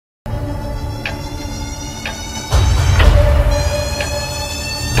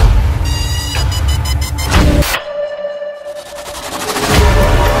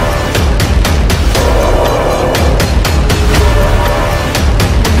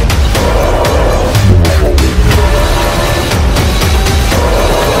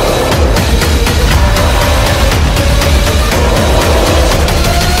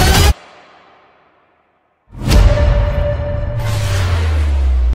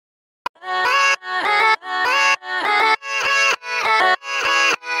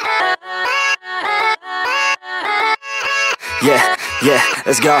Yeah,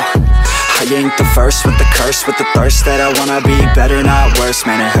 let's go. I ain't the first with the curse, with the thirst that I wanna be better, not worse,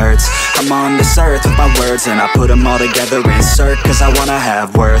 man it hurts. I'm on this earth with my words and I put them all together, insert, cause I wanna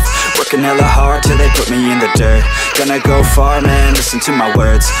have worth. Working hella hard till they put me in the dirt. Gonna go far, man, listen to my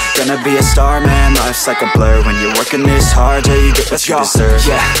words. Gonna be a star, man, life's like a blur. When you're working this hard till you get what you deserve.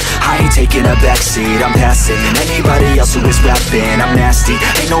 Yeah, I ain't taking a backseat, I'm passing anybody else who is rapping. I'm nasty,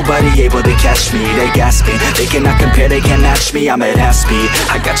 ain't nobody able to catch me. They gasping, they cannot compare, they can't match me. I'm at half speed,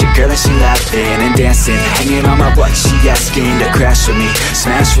 I got your girl and she laughing and dancing, hanging on my butt, she asking to crash with me,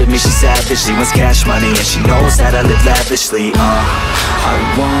 smash with me, she savage, she wants cash money, and she knows that I live lavishly. I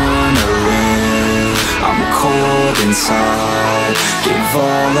wanna live, I'm cold inside, give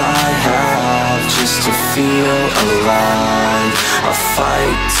all I have just to feel alive. I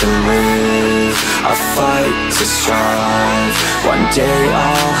fight to live, I fight to strive, one day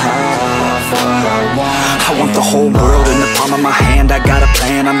I'll have what I want. I want the whole world in the palm of my hand, I got a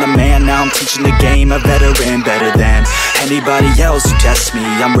plan, I'm the man, now I'm teaching the game, a veteran, better than anybody else who tests me.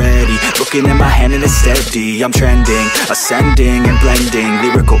 I'm ready, looking at my hand and it's steady. I'm trending, ascending and blending,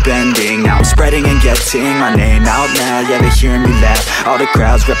 lyrical bending. Now I'm spreading and getting my name out now. Yeah, they're hearing me laugh, all the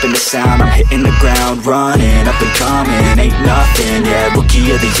crowds repping the sound. I'm hitting the ground, running, up and coming, ain't nothing. Yeah,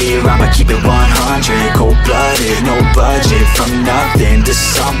 rookie of the year, I'ma keep it 100. Cold-blooded, no budget, from nothing to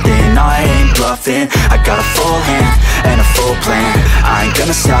something. I ain't bluffing, I got a full hand and a full plan. I ain't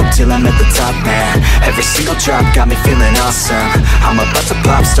gonna stop till I'm at the top, man. Every single drop got me feeling awesome. I'm about to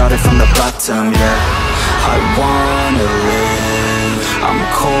pop, started from the bottom, yeah. I wanna live, I'm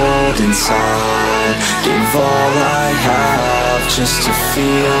cold inside, give all I have just to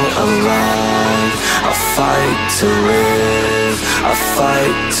feel alive. I fight to live, I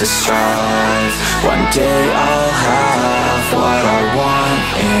fight to strive, one day I'll have what I want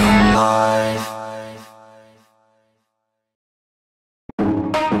in life.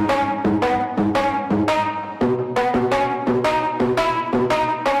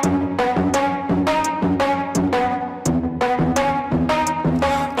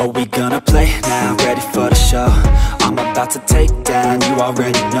 We gonna play now, ready for the show. I'm about to take down, you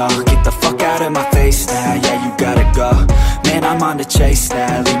already know. Get the fuck out of my face now, yeah, you gotta go. Man, I'm on the chase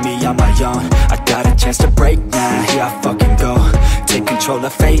now, leave me on my own. I got a chance to break now, here I fucking go. Take control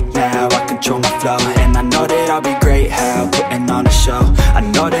of fate now, I control my flow. And I know that I'll be great, how putting on a show. I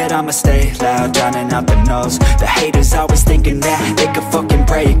know that I'ma stay loud, drowning out the noise. The haters always thinking that they could fucking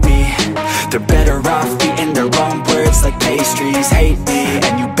break me. They're better off eating their own words like pastries. Hate me,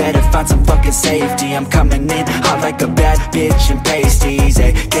 and you better find some fucking safety. I'm coming in hot like a bad bitch and pasties.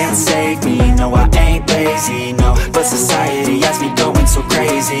 They can't save me, no I ain't lazy, no. But society has me going so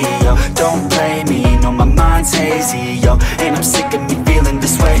crazy, yo. Don't blame me, no my mind's hazy, yo. And I'm sick of me feeling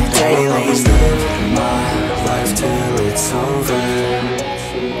this way daily. I'll always live my life till it's over,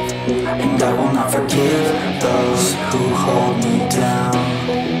 and I will not forgive those who hold me down.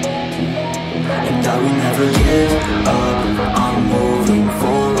 And I will never give up, I'm moving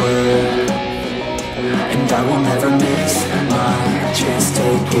forward. And I will never miss my chance,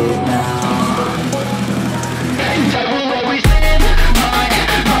 take it now. And I will always live my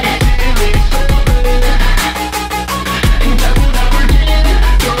life till it's over, and I will never give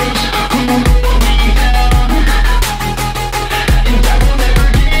those who hold me down. And I will never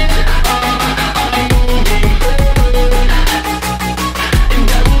give up, I'm moving forward. And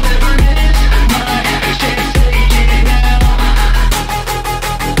I will never miss my chance, take it now.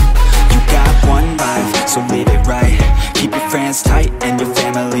 You got one life, so live it right. Keep your friends tight and your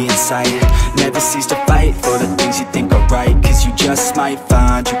family in sight. Never cease to fight for the things you think are right, cause you just might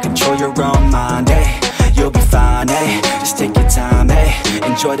find you control your own mind, eh? You'll be fine, eh? Just take your time, eh?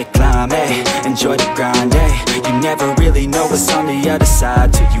 Enjoy the climb, eh? Enjoy the grind, eh? You never really know what's on the other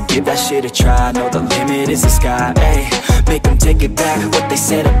side till you give that shit a try. Know the limit is the sky, eh? Make them take it back, what they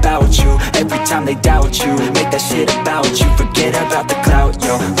said about you. Every time they doubt you, make that shit about you. Forget about the clout,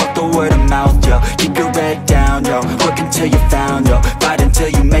 yo. Fuck the word of mouth, yo. Keep your head down, yo. Work until you're found, yo. Fight until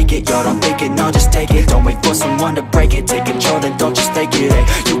you make it, yo. Don't think it, no, just take it. Don't wait for someone to break it. Take control, then don't just take it, eh?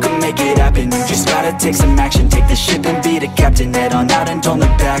 You can make it happen, you just gotta take some action. Take the ship and be the captain. Head on out and don't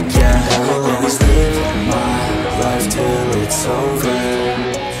look back, yeah. I will always live my life till it's over,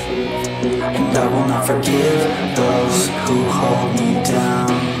 and I will not forgive those who hold me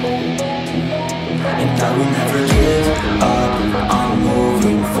down. And I will never give up, I'm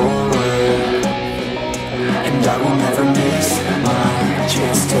moving forward. And I will never miss my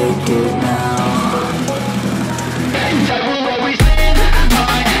chance, take it now. And I will always live my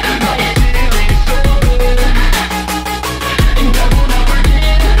life till it's over, and I will never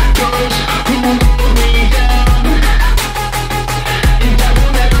give those who hold me down.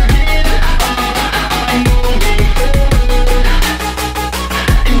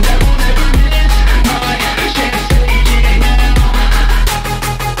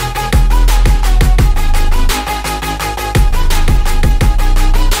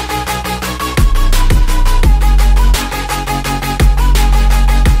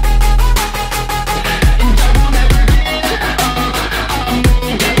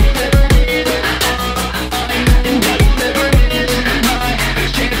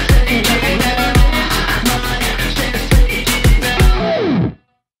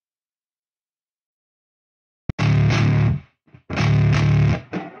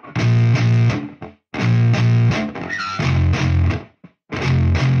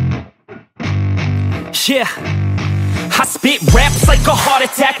 Yeah, I spit raps like a heart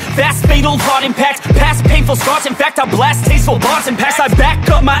attack, fast fatal heart impact, past painful scars. In fact, I blast tasteful bars and packs. I back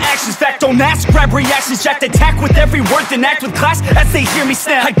up my actions, fact, don't ask, grab reactions, jacked, attack with every word, then act with class as they hear me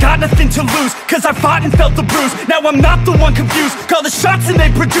snap. I got nothing to lose, cause I fought and felt the bruise. Now I'm not the one confused, call the shots and they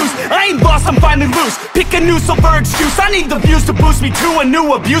produce. I ain't lost, I'm finally loose, pick a new silver excuse. I need the views to boost me to a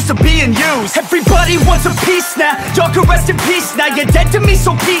new abuse of being used. Everybody wants a piece now, y'all can rest in peace now. You're dead to me,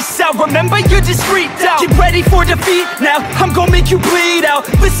 so peace out, remember you're discreet out. Get ready for defeat now, I'm gonna make you bleed out.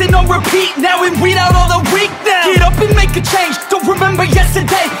 Listen on repeat now and weed out all the weak now. Get up and make a change, don't remember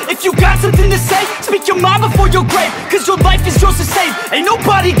yesterday. If you got something to say, speak your mind before your grave. Cause your life is yours to save, ain't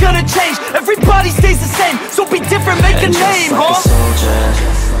nobody gonna change. Everybody stays the same, so be different, make a name, like a soldier,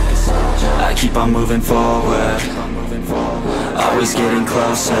 I keep on moving forward, always getting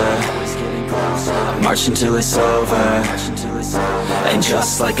closer. I march until it's over. And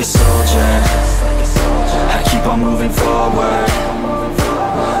just like a soldier, I keep on moving forward,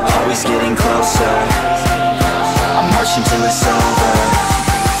 always getting closer. I march until it's over.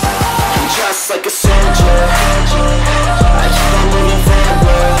 And just like a soldier, I keep on moving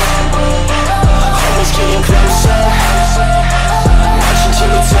forward, always getting closer. I march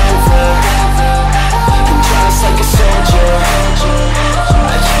until it's over. And just like a soldier,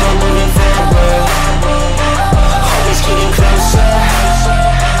 I keep on moving forward, always getting closer.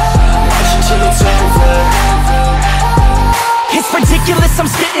 March until it's over. It's ridiculous, I'm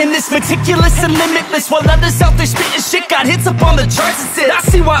spitting this meticulous and limitless, while others out there spitting shit got hits up on the charts and shit. I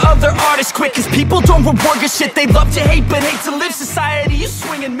see why other artists quit, cause people don't reward your shit. They love to hate but hate to live. Society, you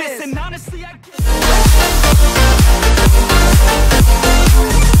swing and miss, and honestly